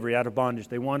of slavery, out of bondage.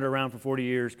 They wandered around for 40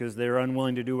 years because they were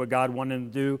unwilling to do what God wanted them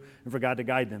to do and for God to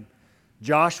guide them.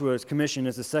 Joshua is commissioned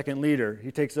as the second leader.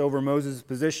 He takes over Moses'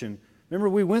 position. Remember,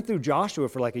 we went through Joshua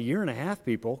for like a year and a half,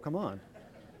 people. Come on.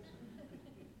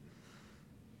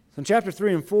 So in chapter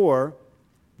 3 and 4,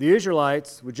 the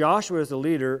Israelites, with Joshua as the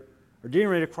leader, are getting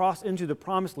ready to cross into the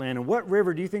promised land. And what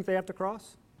river do you think they have to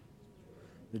cross?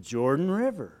 The Jordan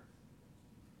River.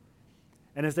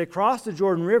 And as they cross the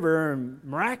Jordan River, a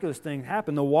miraculous thing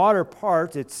happened. The water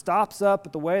parts. It stops up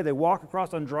at the way. They walk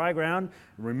across on dry ground.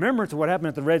 Remember to what happened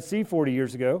at the Red Sea 40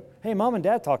 years ago. Hey, Mom and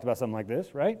Dad talked about something like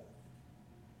this, right?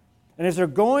 And as they're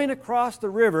going across the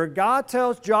river, God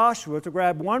tells Joshua to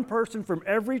grab one person from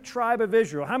every tribe of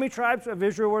Israel. How many tribes of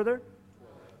Israel were there?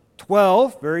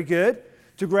 12. Very good.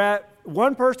 To grab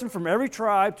one person from every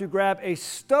tribe to grab a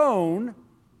stone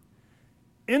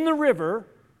in the river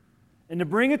and to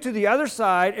bring it to the other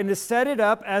side and to set it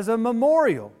up as a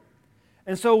memorial.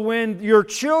 And so when your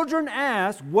children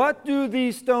ask, what do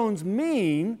these stones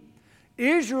mean?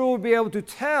 Israel will be able to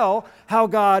tell how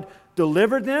God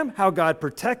delivered them, how God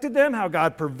protected them, how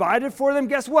God provided for them.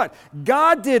 Guess what?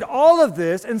 God did all of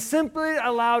this and simply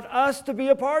allowed us to be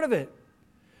a part of it.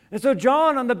 And so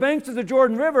John, on the banks of the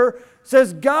Jordan River,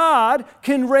 says God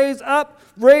can raise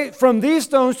from these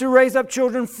stones to raise up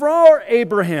children for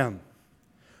Abraham.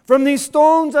 From these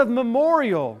stones of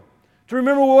memorial, to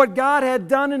remember what God had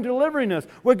done in delivering us,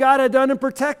 what God had done in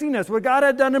protecting us, what God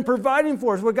had done in providing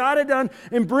for us, what God had done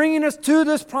in bringing us to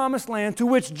this promised land to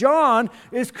which John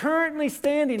is currently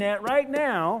standing at right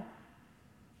now.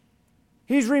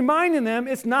 He's reminding them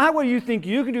it's not what you think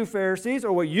you can do, Pharisees,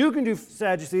 or what you can do,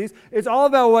 Sadducees. It's all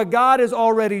about what God is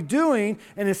already doing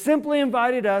and has simply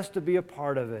invited us to be a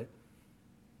part of it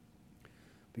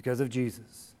because of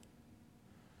Jesus.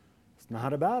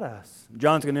 Not about us.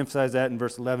 John's going to emphasize that in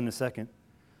verse 11 in a second.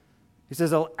 He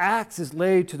says, an axe is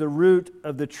laid to the root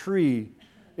of the tree.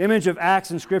 Image of axe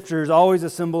in Scripture is always a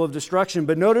symbol of destruction.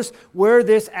 But notice where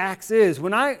this axe is.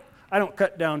 When I don't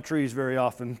cut down trees very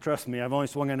often, trust me. I've only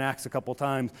swung an axe a couple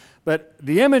times. But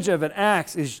the image of an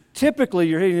axe is typically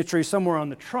you're hitting the tree somewhere on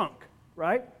the trunk,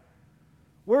 right?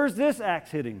 Where's this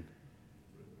axe hitting?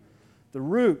 The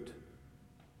root.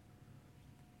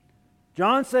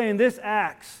 John's saying this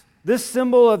axe, this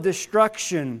symbol of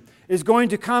destruction, is going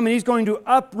to come and he's going to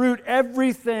uproot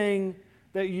everything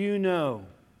that you know.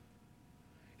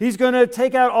 He's going to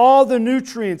take out all the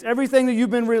nutrients, everything that you've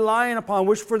been relying upon,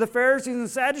 which for the Pharisees and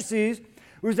Sadducees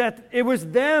was that it was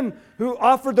them who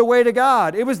offered the way to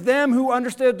God. It was them who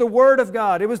understood the Word of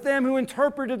God. It was them who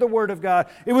interpreted the Word of God.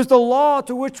 It was the law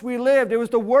to which we lived. It was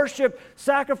the worship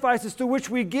sacrifices to which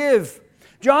we give.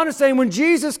 John is saying when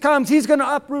Jesus comes, he's going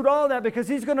to uproot all that because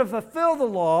he's going to fulfill the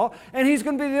law and he's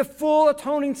going to be the full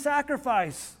atoning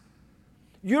sacrifice.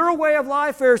 Your way of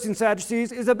life, Pharisees and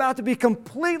Sadducees, is about to be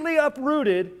completely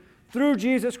uprooted through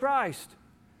Jesus Christ.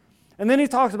 And then he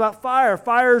talks about fire.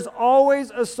 Fire is always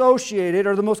associated,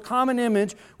 or the most common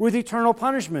image, with eternal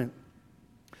punishment.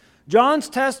 John's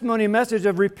testimony message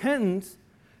of repentance,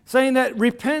 saying that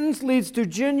repentance leads to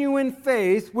genuine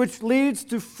faith, which leads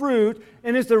to fruit,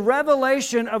 and is the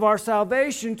revelation of our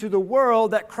salvation to the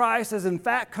world that Christ has in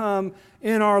fact come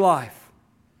in our life.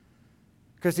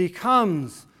 Because he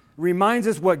comes, reminds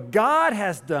us what God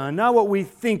has done, not what we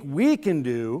think we can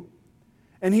do,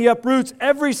 and he uproots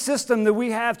every system that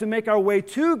we have to make our way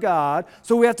to God,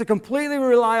 so we have to completely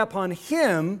rely upon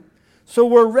him, so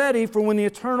we're ready for when the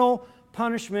eternal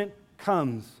punishment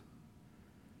comes.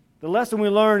 The lesson we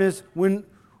learn is when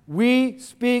we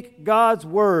speak God's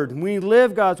word, when we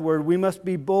live God's word, we must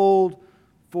be bold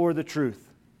for the truth.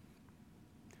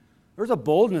 There's a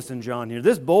boldness in John here.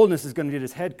 This boldness is going to get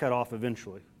his head cut off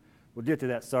eventually. We'll get to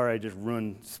that. Sorry, I just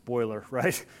ruined spoiler,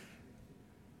 right?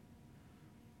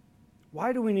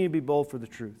 Why do we need to be bold for the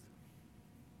truth?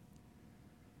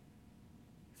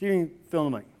 See, you can fill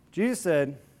in the mic. Jesus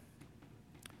said,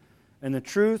 and the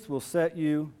truth will set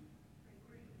you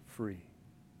free.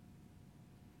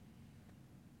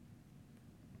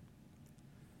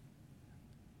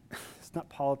 It's not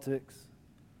politics.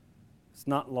 It's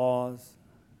not laws.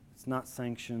 It's not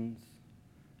sanctions.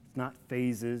 It's not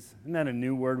phases. Isn't that a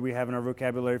new word we have in our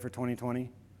vocabulary for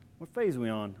 2020? What phase are we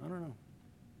on? I don't know.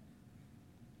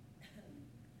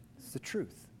 It's the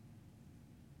truth.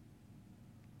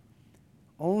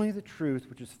 Only the truth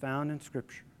which is found in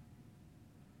Scripture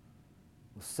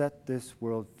will set this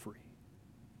world free.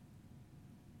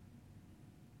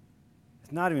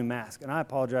 It's not even mask. And I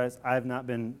apologize. I have not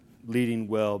been leading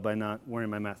well by not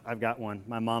wearing my mask. I've got one.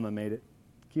 My mama made it.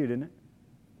 Cute, isn't it?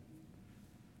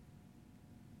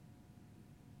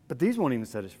 But these won't even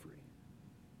set us free.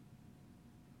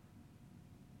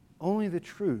 Only the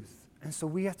truth. And so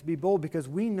we have to be bold because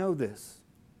we know this.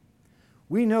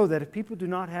 We know that if people do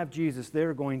not have Jesus,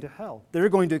 they're going to hell. They're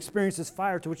going to experience this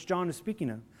fire to which John is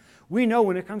speaking of. We know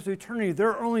when it comes to eternity,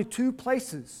 there are only two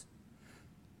places.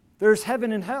 There's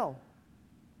heaven and hell.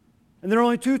 And there are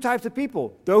only two types of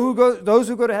people, those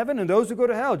who go to heaven and those who go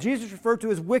to hell. Jesus referred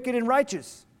to as wicked and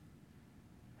righteous.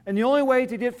 And the only way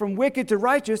to get from wicked to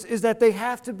righteous is that they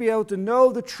have to be able to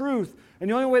know the truth. And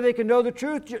the only way they can know the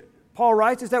truth, Paul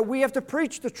writes, is that we have to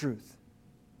preach the truth.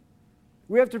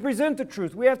 We have to present the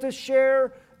truth. We have to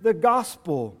share the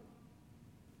gospel.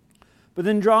 But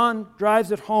then John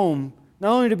drives it home,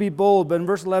 not only to be bold, but in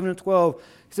verse 11 and 12,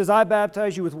 he says, I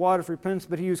baptize you with water for repentance,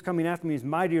 but he who is coming after me is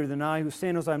mightier than I, whose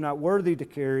sandals I am not worthy to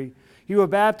carry. He will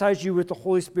baptize you with the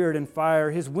Holy Spirit and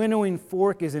fire. His winnowing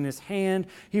fork is in his hand.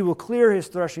 He will clear his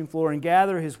threshing floor and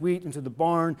gather his wheat into the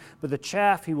barn, but the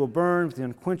chaff he will burn with the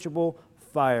unquenchable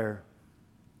fire.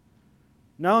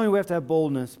 Not only do we have to have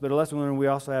boldness, but a lesson we learn, we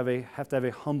also have to have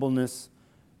a humbleness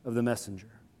of the messenger.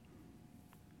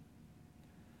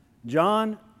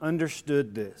 John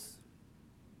understood this.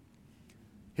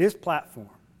 His platform,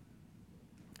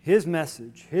 his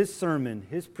message, his sermon,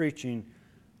 his preaching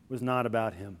was not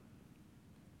about him.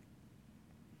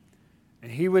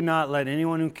 And he would not let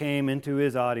anyone who came into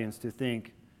his audience to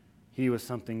think he was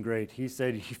something great. He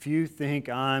said, if you think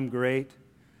I'm great,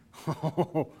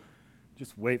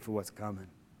 just wait for what's coming.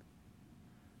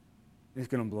 It's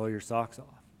going to blow your socks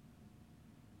off.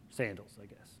 Sandals, I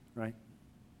guess, right?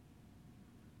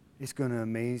 It's going to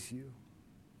amaze you.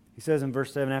 He says in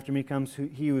verse 7, after me comes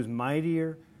he who is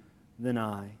mightier than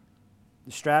I,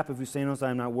 the strap of whose sandals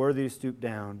I am not worthy to stoop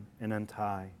down and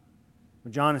untie.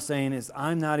 What John is saying is,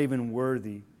 I'm not even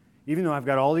worthy, even though I've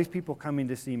got all these people coming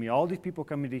to see me, all these people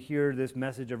coming to hear this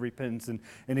message of repentance and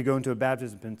to go into a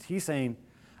baptism of repentance. He's saying,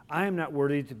 I am not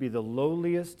worthy to be the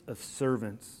lowliest of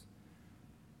servants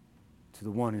to the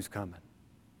one who's coming.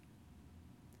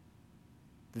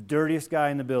 The dirtiest guy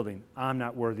in the building, I'm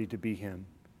not worthy to be him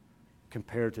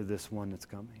compared to this one that's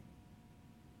coming.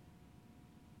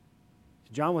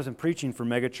 John wasn't preaching for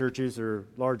mega churches or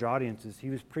large audiences. He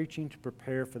was preaching to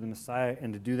prepare for the Messiah,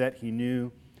 and to do that he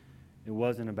knew it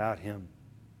wasn't about him.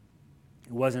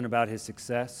 It wasn't about his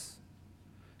success.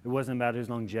 It wasn't about his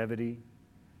longevity.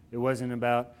 It wasn't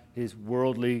about his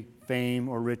worldly fame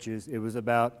or riches. It was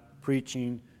about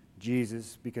preaching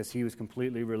Jesus because he was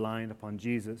completely reliant upon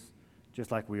Jesus,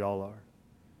 just like we all are.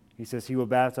 He says he will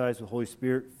baptize with Holy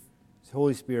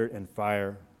Spirit and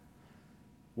fire.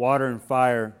 Water and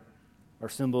fire are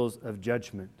symbols of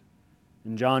judgment.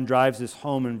 And John drives this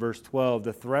home in verse 12,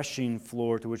 the threshing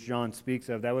floor to which John speaks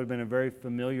of. That would have been a very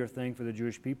familiar thing for the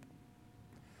Jewish people.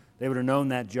 They would have known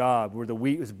that job where the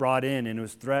wheat was brought in and it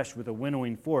was threshed with a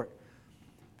winnowing fork.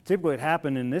 Typically what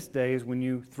happened in this day is when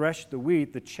you threshed the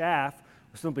wheat, the chaff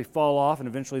would simply fall off and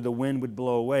eventually the wind would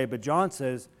blow away. But John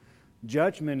says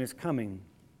judgment is coming.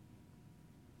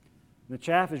 The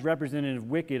chaff is representative of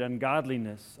wicked,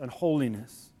 ungodliness,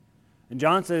 unholiness. And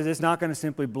John says it's not going to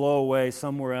simply blow away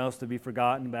somewhere else to be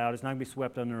forgotten about. It's not going to be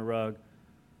swept under a rug.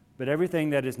 But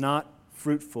everything that is not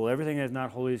fruitful, everything that is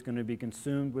not holy is going to be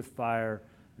consumed with fire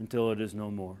until it is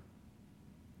no more.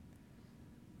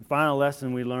 The final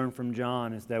lesson we learn from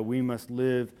John is that we must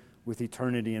live with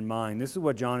eternity in mind. This is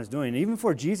what John is doing. Even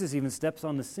before Jesus even steps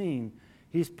on the scene,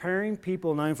 he's preparing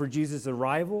people not only for Jesus'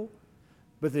 arrival,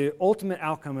 but the ultimate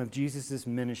outcome of Jesus'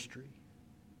 ministry.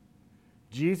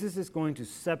 Jesus is going to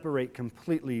separate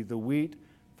completely the wheat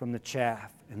from the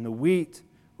chaff. And the wheat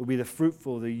will be the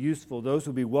fruitful, the useful, those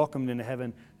who will be welcomed into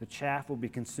heaven. The chaff will be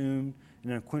consumed in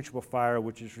an unquenchable fire,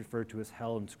 which is referred to as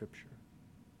hell in Scripture.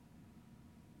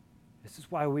 This is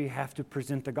why we have to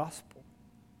present the gospel.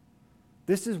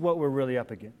 This is what we're really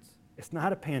up against. It's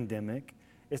not a pandemic.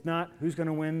 It's not who's going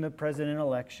to win the president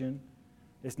election.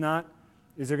 It's not,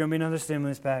 is there going to be another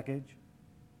stimulus package?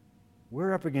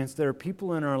 We're up against, there are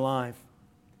people in our life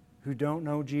who don't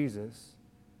know Jesus,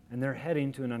 and they're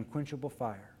heading to an unquenchable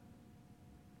fire.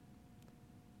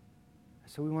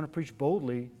 So we want to preach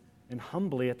boldly and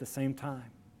humbly at the same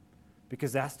time,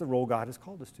 because that's the role God has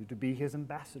called us to be His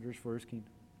ambassadors for His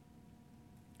kingdom.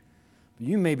 But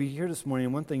you may be here this morning,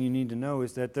 and one thing you need to know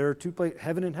is that there are two places,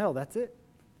 heaven and hell, that's it.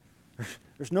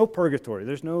 There's no purgatory.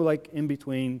 There's no in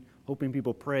between, hoping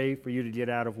people pray for you to get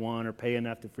out of one or pay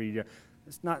enough to free you.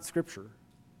 It's not Scripture.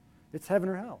 It's heaven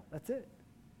or hell. That's it.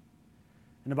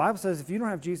 And the Bible says if you don't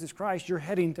have Jesus Christ, you're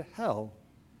heading to hell.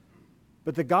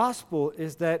 But the gospel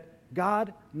is that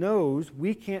God knows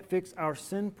we can't fix our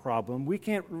sin problem. We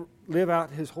can't live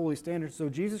out His holy standards. So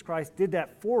Jesus Christ did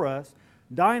that for us,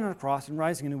 dying on the cross and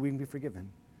rising again, and we can be forgiven. And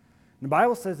the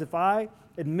Bible says if I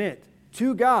admit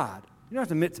to God, you don't have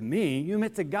to admit to me, you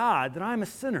admit to God that I'm a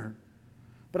sinner,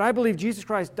 but I believe Jesus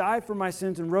Christ died for my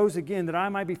sins and rose again that I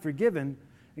might be forgiven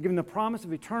and given the promise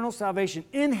of eternal salvation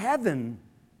in heaven,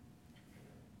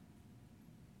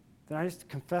 then I just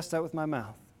confess that with my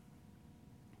mouth.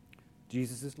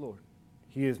 Jesus is Lord.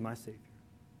 He is my Savior.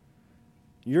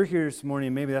 You're here this morning,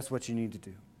 and maybe that's what you need to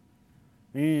do.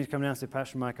 Maybe you need to come down and say,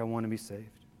 Pastor Mike, I want to be saved.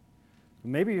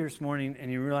 Maybe you're here this morning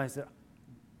and you realize that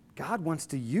God wants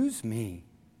to use me.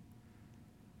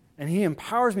 And He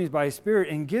empowers me by His Spirit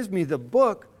and gives me the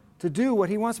book to do what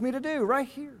He wants me to do right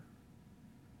here.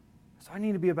 So I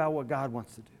need to be about what God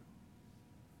wants to do.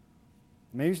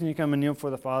 Maybe you need to come and kneel before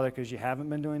the Father because you haven't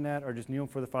been doing that, or just kneel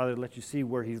before the Father to let you see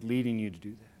where He's leading you to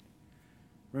do that.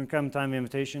 We're going to come time of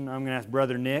invitation. I'm going to ask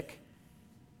Brother Nick,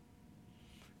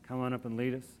 come on up and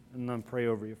lead us, and I'm going to pray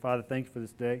over you. Father, thank you for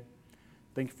this day.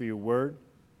 Thank you for your word.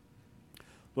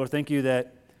 Lord, thank you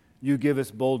that you give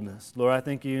us boldness. Lord, I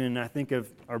thank you, and I think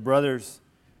of our brothers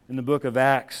in the book of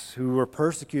Acts who were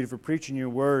persecuted for preaching your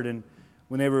word, and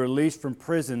when they were released from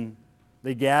prison,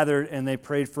 they gathered and they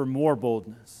prayed for more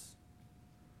boldness.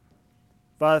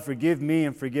 Father, forgive me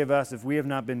and forgive us if we have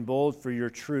not been bold for your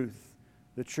truth,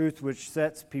 the truth which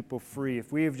sets people free.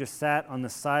 If we have just sat on the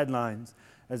sidelines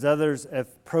as others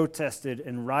have protested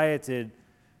and rioted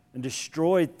and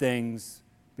destroyed things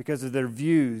because of their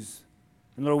views.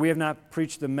 And Lord, we have not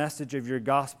preached the message of your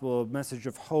gospel, a message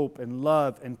of hope and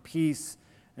love and peace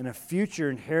and a future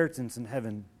inheritance in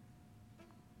heaven.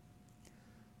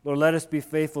 Lord, let us be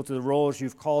faithful to the roles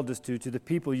you've called us to the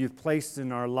people you've placed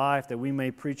in our life, that we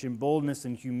may preach in boldness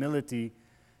and humility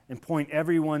and point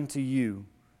everyone to you,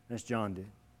 as John did.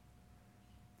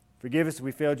 Forgive us if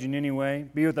we failed you in any way.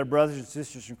 Be with our brothers and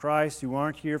sisters in Christ who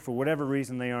aren't here for whatever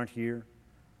reason they aren't here.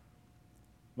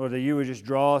 Lord, that you would just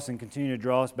draw us and continue to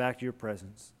draw us back to your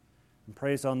presence. And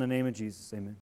pray us all in the name of Jesus. Amen.